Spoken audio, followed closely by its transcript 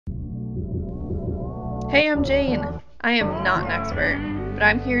Hey, I'm Jane. I am not an expert, but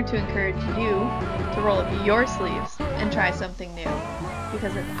I'm here to encourage you to roll up your sleeves and try something new.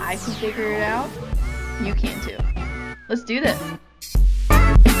 Because if I can figure it out, you can too. Let's do this!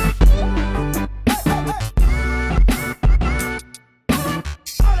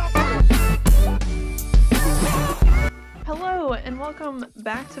 Hello and welcome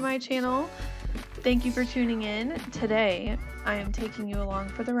back to my channel. Thank you for tuning in. Today, I am taking you along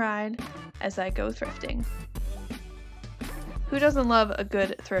for the ride as I go thrifting. Who doesn't love a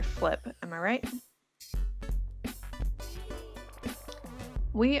good thrift flip, am I right?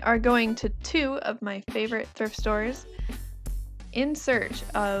 We are going to two of my favorite thrift stores in search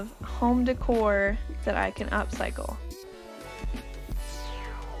of home decor that I can upcycle.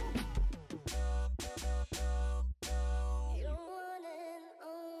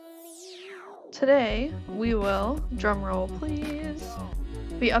 Today, we will, drumroll please,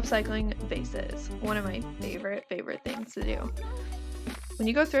 be upcycling vases, one of my favorite things to do. When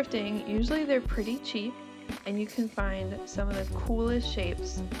you go thrifting, usually they're pretty cheap and you can find some of the coolest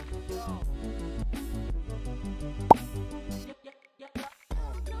shapes.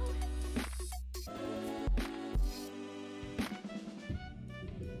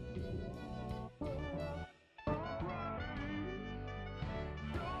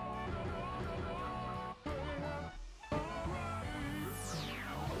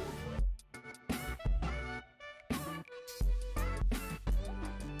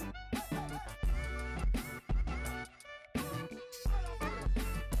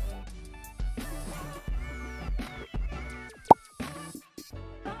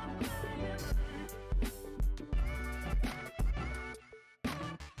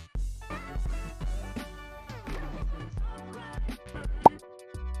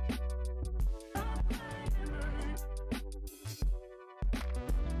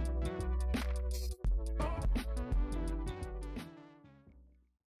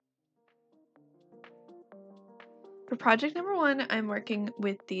 For project number one, I'm working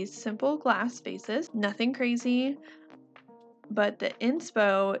with these simple glass vases, nothing crazy, but the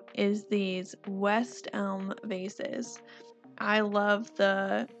inspo is these West Elm vases. I love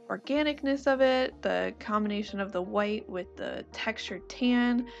the organicness of it, the combination of the white with the textured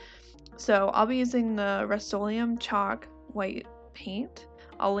tan. So I'll be using the Rust-Oleum chalk white paint.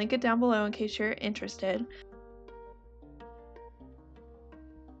 I'll link it down below in case you're interested.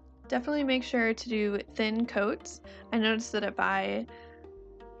 Definitely make sure to do thin coats. I noticed that if I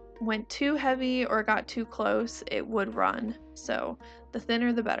went too heavy or got too close, it would run. So the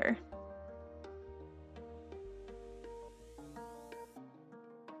thinner the better.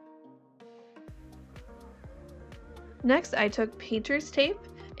 Next, I took painter's tape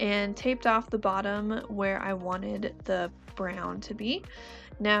and taped off the bottom where I wanted the brown to be.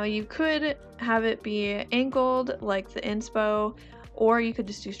 Now you could have it be angled like the inspo, or you could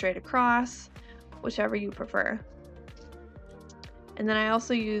just do straight across, whichever you prefer. And then I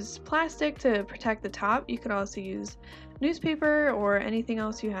also used plastic to protect the top. You could also use newspaper or anything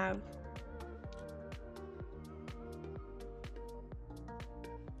else you have.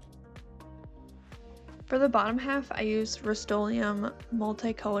 For the bottom half, I used Rust-Oleum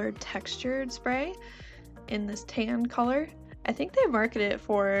multicolored textured spray in this tan color. I think they market it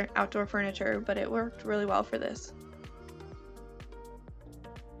for outdoor furniture, but it worked really well for this.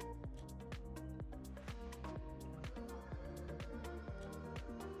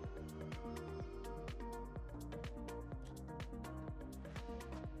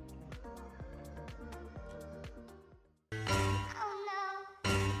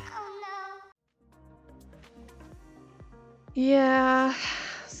 Yeah,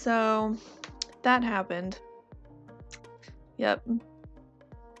 so that happened. Yep.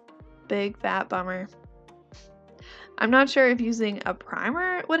 Big fat bummer. I'm not sure if using a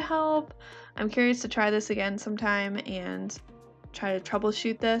primer would help. I'm curious to try this again sometime and try to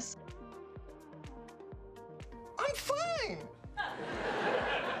troubleshoot this. I'm fine!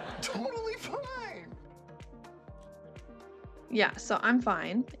 Totally fine! Yeah, so I'm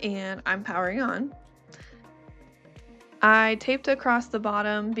fine and I'm powering on. I taped across the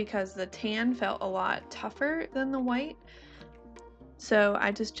bottom because the tan felt a lot tougher than the white. So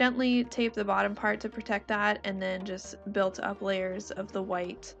I just gently taped the bottom part to protect that and then just built up layers of the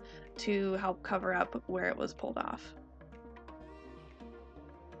white to help cover up where it was pulled off.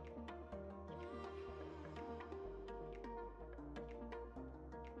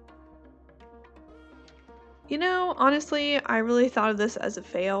 You know, honestly, I really thought of this as a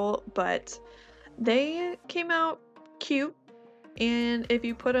fail, but they came out cute, and if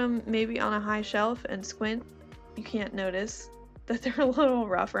you put them maybe on a high shelf and squint, you can't notice that they're a little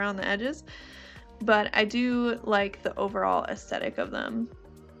rough around the edges. but I do like the overall aesthetic of them.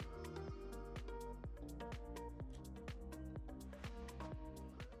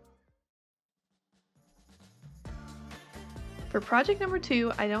 For project number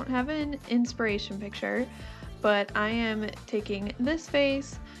 2, I don't have an inspiration picture, but I am taking this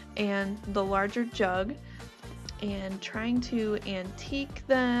vase and the larger jug and trying to antique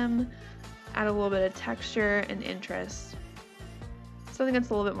them, add a little bit of texture and interest. Something that's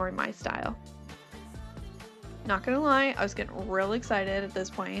a little bit more my style. Not gonna lie, I was getting real excited at this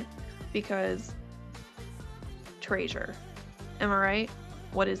point because treasure. Am I right?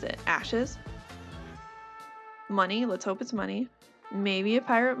 What is it? Ashes? Money? Let's hope it's money. Maybe a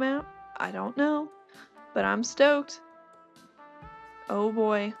pirate map? I don't know. But I'm stoked. Oh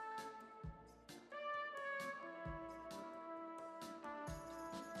boy.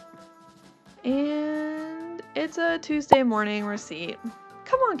 And it's a Tuesday morning receipt.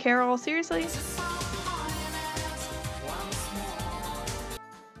 Come on, Carol, seriously?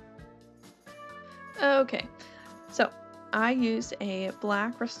 Okay, so I used a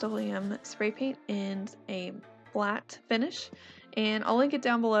black Rust-Oleum spray paint in a flat finish, and I'll link it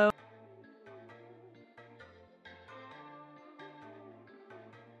down below.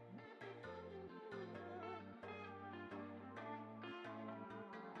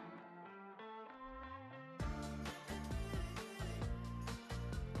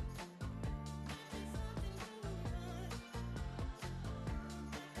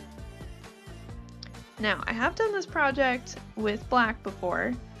 Now, I have done this project with black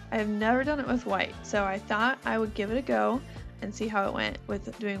before. I have never done it with white, so I thought I would give it a go and see how it went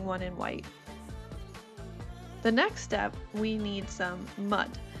with doing one in white. The next step, we need some mud.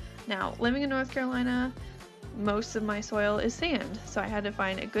 Now, living in North Carolina, most of my soil is sand, so I had to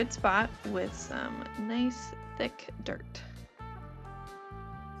find a good spot with some nice thick dirt.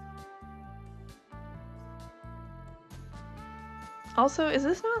 Also, is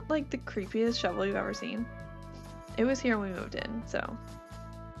this not like the creepiest shovel you've ever seen? It was here when we moved in, so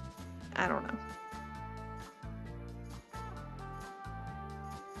I don't know.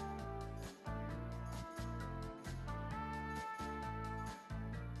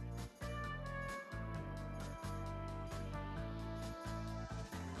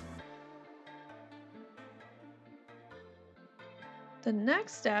 The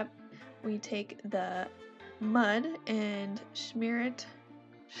next step, we take the mud and smear it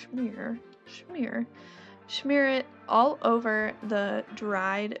all over the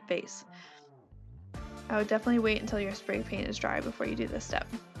dried vase. I would definitely wait until your spray paint is dry before you do this step.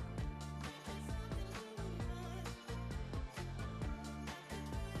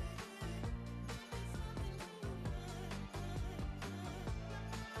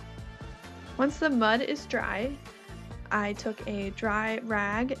 Once the mud is dry, I took a dry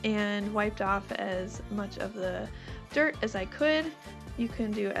rag and wiped off as much of the dirt as I could. You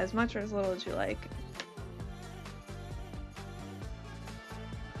can do as much or as little as you like.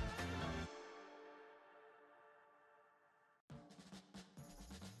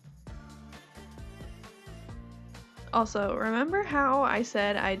 Also, remember how I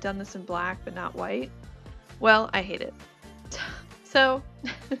said I'd done this in black but not white? Well, I hate it. So,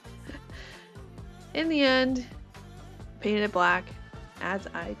 in the end, painted it black, as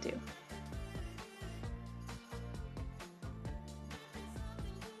I do.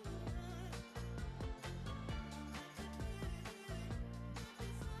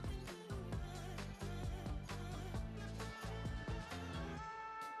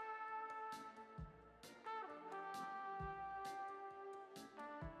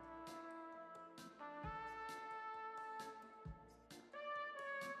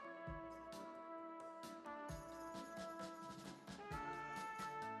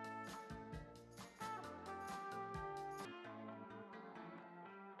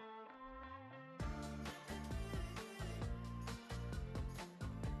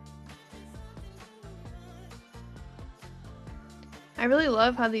 I really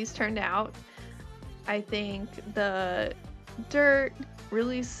love how these turned out. I think the dirt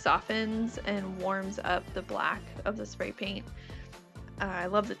really softens and warms up the black of the spray paint. I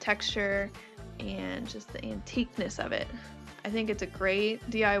love the texture and just the antiqueness of it. I think it's a great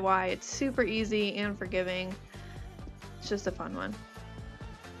DIY. It's super easy and forgiving. It's just a fun one.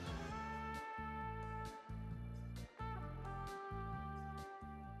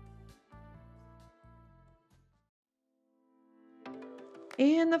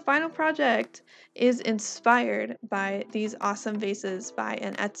 And the final project is inspired by these awesome vases by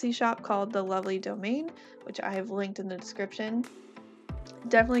an Etsy shop called The Lovely Domain, which I have linked in the description.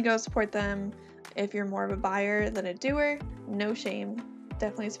 Definitely go support them if you're more of a buyer than a doer. No shame.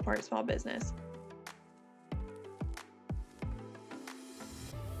 Definitely support small business.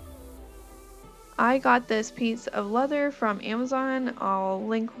 I got this piece of leather from Amazon. I'll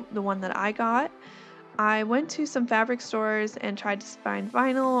link the one that I got. I went to some fabric stores and tried to find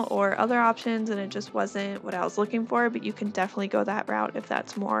vinyl or other options, and it just wasn't what I was looking for, but you can definitely go that route if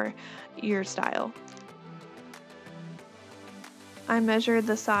that's more your style. I measured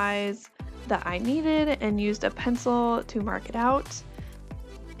the size that I needed and used a pencil to mark it out,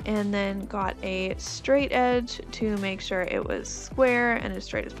 and then got a straight edge to make sure it was square and as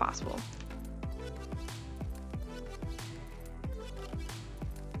straight as possible.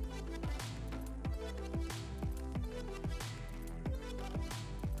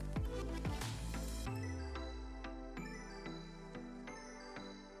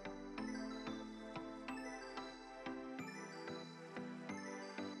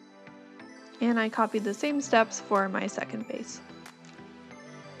 And I copied the same steps for my second vase.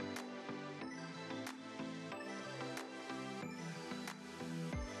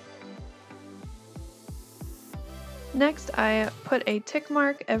 Next, I put a tick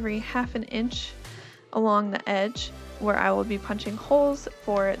mark every ½ inch along the edge where I will be punching holes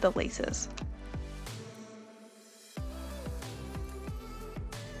for the laces.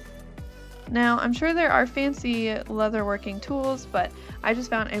 Now, I'm sure there are fancy leatherworking tools, but I just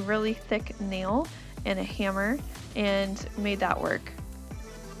found a really thick nail and a hammer and made that work.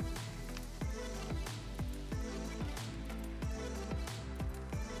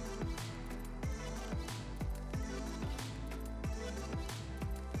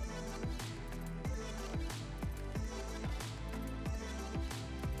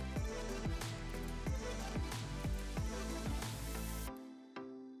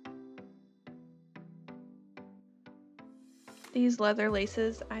 These leather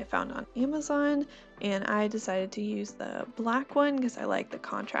laces I found on Amazon, and I decided to use the black one because I like the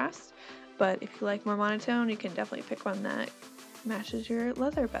contrast. But if you like more monotone, you can definitely pick one that matches your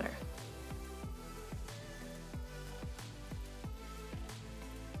leather better.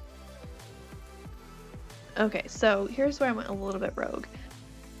 Okay, so here's where I went a little bit rogue.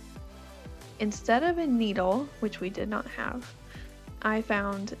 Instead of a needle, which we did not have, I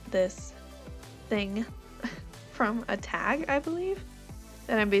found this thing from a tag, I believe,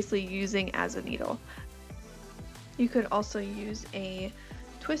 that I'm basically using as a needle. You could also use a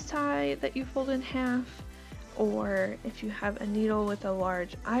twist tie that you fold in half, or if you have a needle with a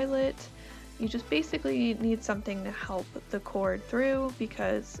large eyelet, you just basically need something to help the cord through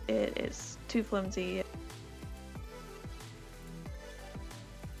because it is too flimsy.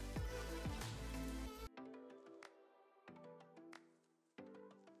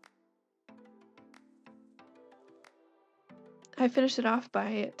 I finished it off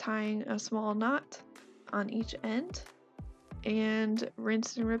by tying a small knot on each end and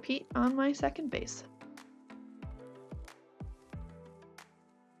rinse and repeat on my second vase.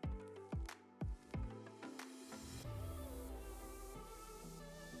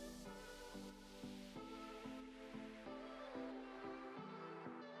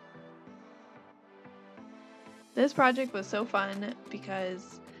 This project was so fun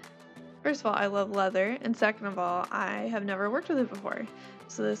because first of all, I love leather, and second of all, I have never worked with it before.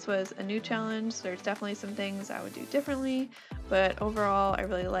 So this was a new challenge. There's definitely some things I would do differently, but overall, I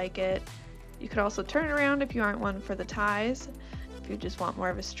really like it. You could also turn it around if you aren't one for the ties, if you just want more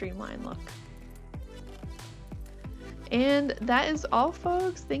of a streamlined look. And that is all,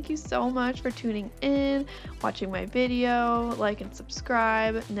 folks. Thank you so much for tuning in, watching my video, like and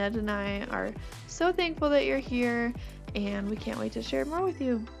subscribe. Ned and I are so thankful that you're here, and we can't wait to share more with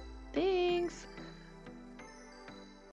you. Thanks!